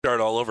Start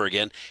all over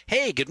again.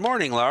 Hey, good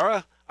morning,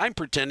 Laura. I'm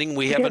pretending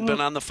we haven't been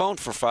on the phone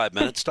for 5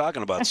 minutes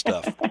talking about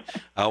stuff.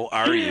 How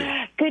are you?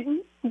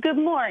 Good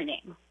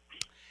morning.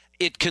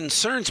 It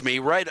concerns me,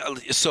 right?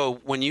 So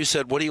when you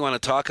said, what do you want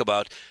to talk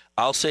about?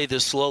 I'll say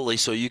this slowly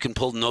so you can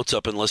pull notes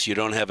up unless you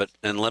don't have it,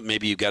 and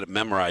maybe you got it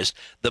memorized.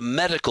 The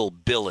medical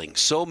billing.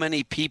 So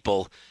many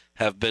people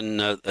have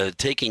been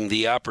taking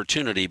the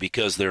opportunity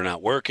because they're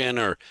not working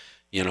or,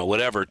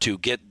 whatever, to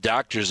get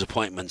doctor's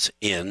appointments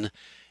in.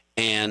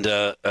 And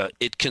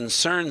it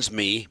concerns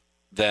me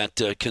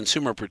that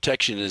Consumer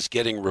Protection is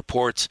getting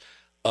reports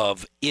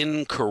of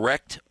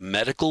incorrect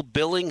medical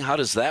billing. How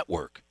does that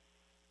work?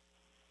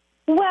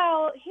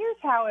 Well, here's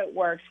how it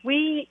works.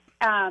 We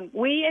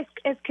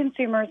as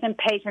consumers and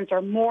patients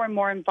are more and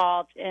more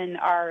involved in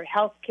our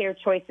healthcare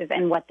choices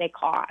and what they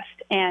cost.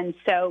 And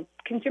so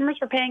consumers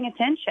are paying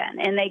attention,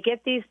 and they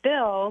get these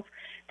bills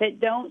that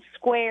don't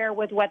square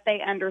with what they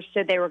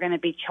understood they were going to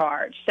be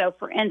charged. So,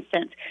 for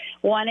instance,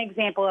 one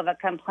example of a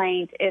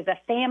complaint is a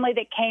family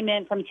that came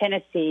in from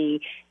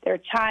Tennessee. Their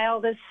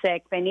child is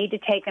sick. They need to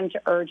take them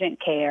to urgent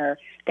care.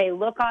 They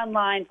look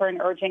online for an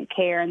urgent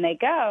care, and they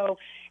go,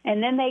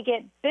 and then they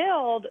get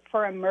billed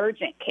for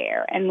emergent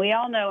care. And we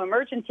all know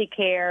emergency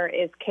care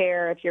is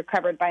care if you're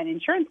covered by an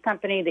insurance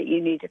company that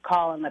you need to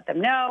call and let them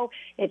know.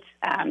 It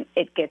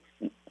gets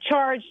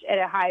charged at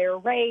a higher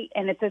rate,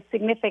 and it's a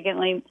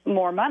significantly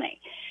more money.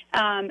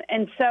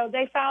 And so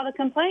they filed a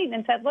complaint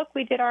and said, look,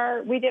 we did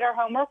our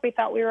homework. We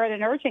thought we were at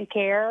an urgent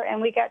care,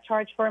 and we got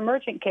charged for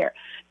emergent care.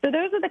 So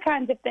those are the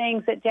kinds of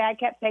things that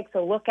DATCP takes a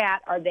look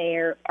at. Are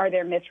there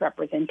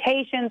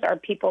misrepresentations? Are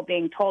people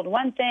being told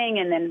one thing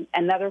and then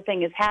another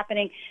thing is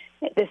happening?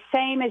 The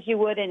same as you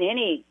would in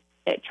any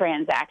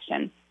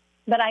transaction.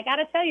 But I got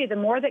to tell you, the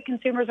more that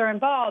consumers are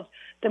involved,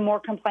 the more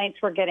complaints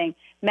we're getting.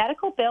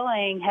 Medical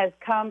billing has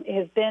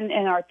been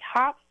in our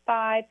top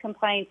 5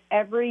 complaints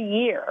every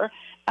year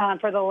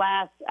for the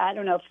last,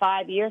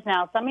 5 years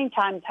now,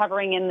 sometimes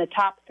hovering in the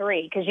top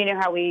 3, because you know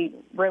how we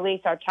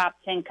release our top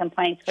 10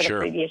 complaints for the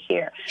previous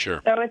year.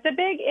 Sure. So it's a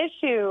big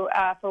issue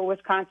for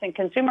Wisconsin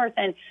consumers,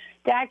 and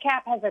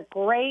DATCP has a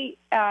great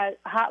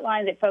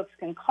hotline that folks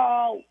can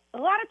call. A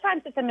lot of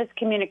times it's a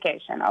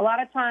miscommunication. A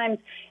lot of times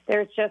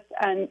there's just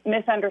a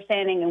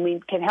misunderstanding, and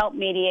we can help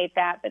mediate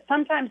that. But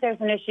sometimes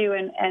there's an issue,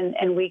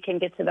 and we can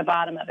get to the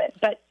bottom of it.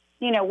 But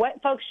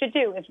what folks should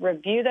do is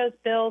review those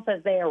bills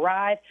as they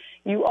arrive.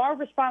 You are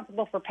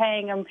responsible for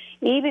paying them,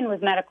 even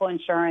with medical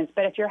insurance.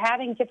 But if you're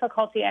having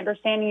difficulty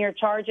understanding your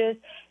charges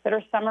that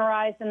are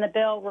summarized in the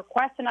bill,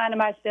 request an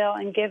itemized bill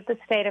and give the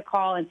state a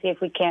call and see if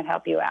we can't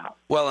help you out.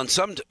 Well, and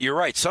you're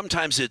right.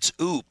 Sometimes it's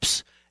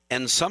oops,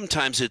 and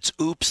sometimes it's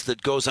oops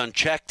that goes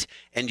unchecked,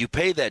 and you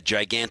pay that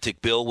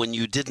gigantic bill when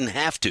you didn't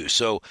have to.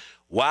 So,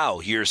 wow,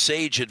 your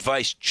sage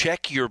advice,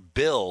 check your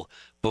bill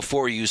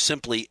before you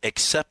simply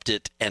accept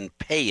it and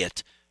pay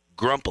it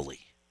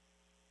grumpily.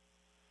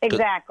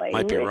 Exactly.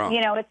 Might be wrong.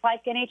 It's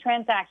like any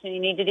transaction. You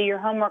need to do your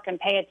homework and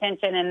pay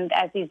attention. And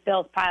as these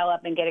bills pile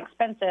up and get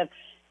expensive,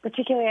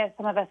 particularly as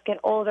some of us get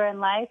older in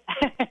life.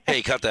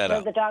 Hey, cut that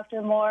out. The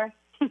doctor more.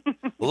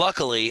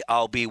 Luckily,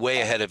 I'll be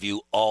way ahead of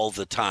you all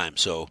the time.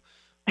 So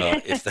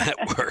if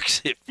that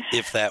works,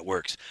 if that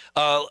works.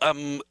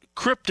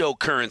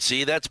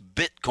 Cryptocurrency, that's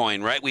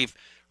Bitcoin, right? We've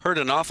heard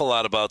an awful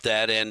lot about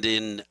that, and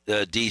in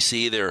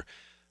D.C. they're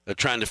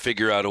trying to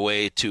figure out a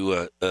way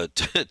to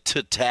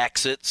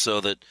tax it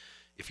so that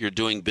if you're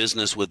doing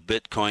business with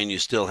Bitcoin, you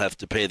still have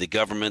to pay the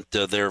government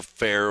their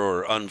fair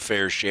or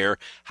unfair share.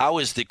 How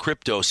is the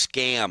crypto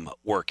scam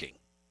working?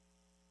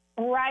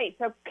 Right.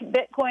 So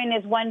Bitcoin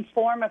is one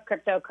form of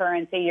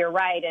cryptocurrency. You're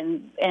right.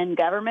 And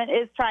government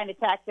is trying to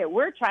tax it.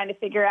 We're trying to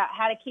figure out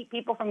how to keep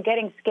people from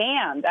getting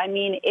scammed. I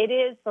mean, it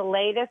is the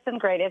latest and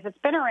greatest. It's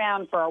been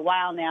around for a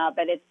while now,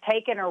 but it's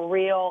taken a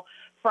real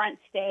front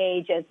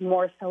stage as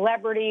more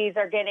celebrities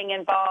are getting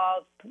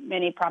involved.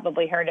 Many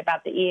probably heard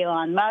about the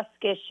Elon Musk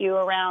issue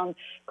around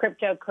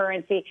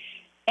cryptocurrency.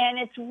 And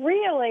it's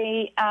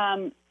really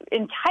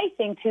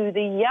enticing to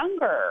the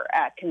younger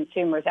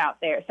consumers out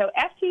there. So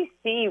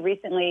FTC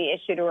recently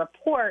issued a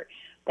report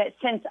that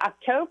since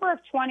October of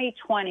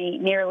 2020,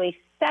 nearly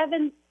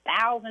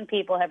 7,000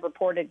 people have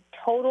reported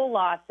total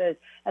losses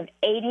of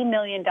 $80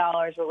 million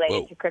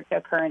related to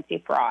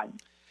cryptocurrency fraud.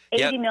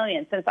 $80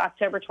 million since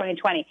October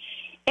 2020.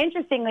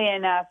 Interestingly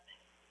enough,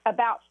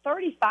 about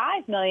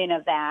 35 million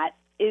of that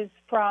is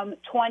from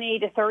 20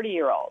 to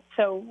 30-year-olds.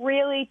 So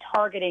really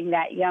targeting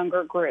that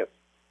younger group.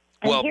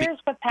 And here's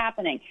what's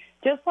happening.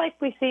 Just like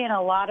we see in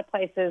a lot of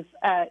places,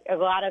 a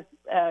lot of,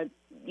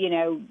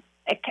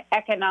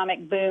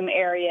 economic boom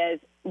areas,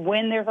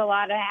 when there's a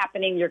lot of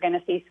happening, you're going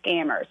to see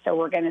scammers. So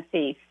we're going to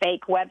see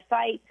fake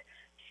websites,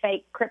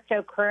 fake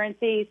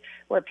cryptocurrencies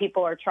where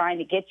people are trying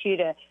to get you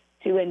to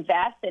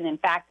invest, and in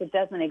fact, it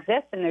doesn't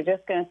exist, and they're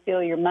just going to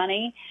steal your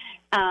money.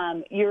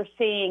 You're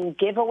seeing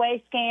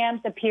giveaway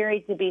scams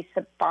appearing to be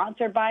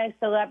sponsored by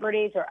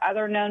celebrities or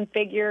other known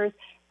figures,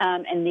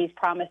 and these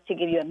promise to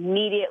give you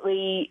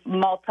immediately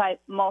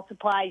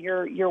multiply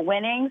your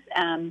winnings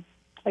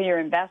or your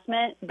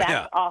investment.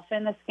 That's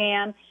often the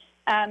scam.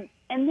 And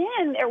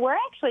then we're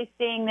actually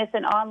seeing this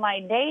in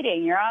online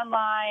dating. You're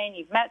online,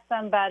 you've met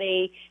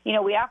somebody. You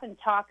know, we often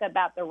talk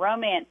about the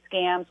romance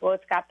scams. Well,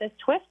 it's got this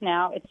twist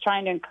now. It's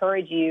trying to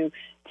encourage you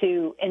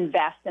to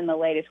invest in the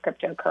latest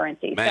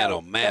cryptocurrency. Man, so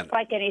oh, man. just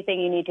like anything,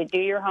 you need to do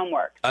your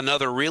homework.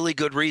 Another really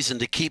good reason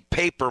to keep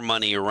paper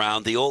money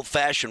around the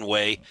old-fashioned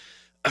way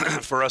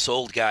for us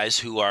old guys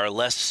who are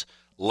less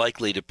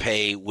likely to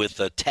pay with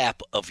a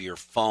tap of your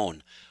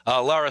phone.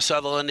 Laura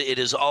Sutherland, it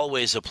is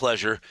always a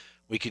pleasure.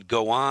 We could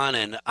go on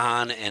and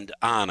on and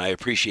on. I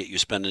appreciate you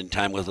spending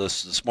time with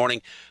us this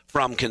morning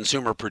from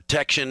Consumer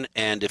Protection.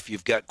 And if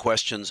you've got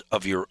questions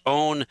of your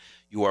own,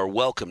 you are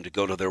welcome to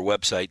go to their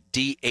website,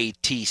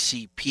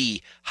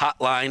 DATCP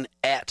hotline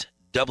at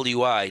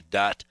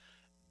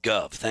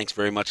wi.gov. Thanks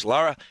very much,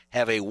 Laura.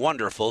 Have a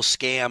wonderful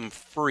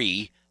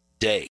scam-free day.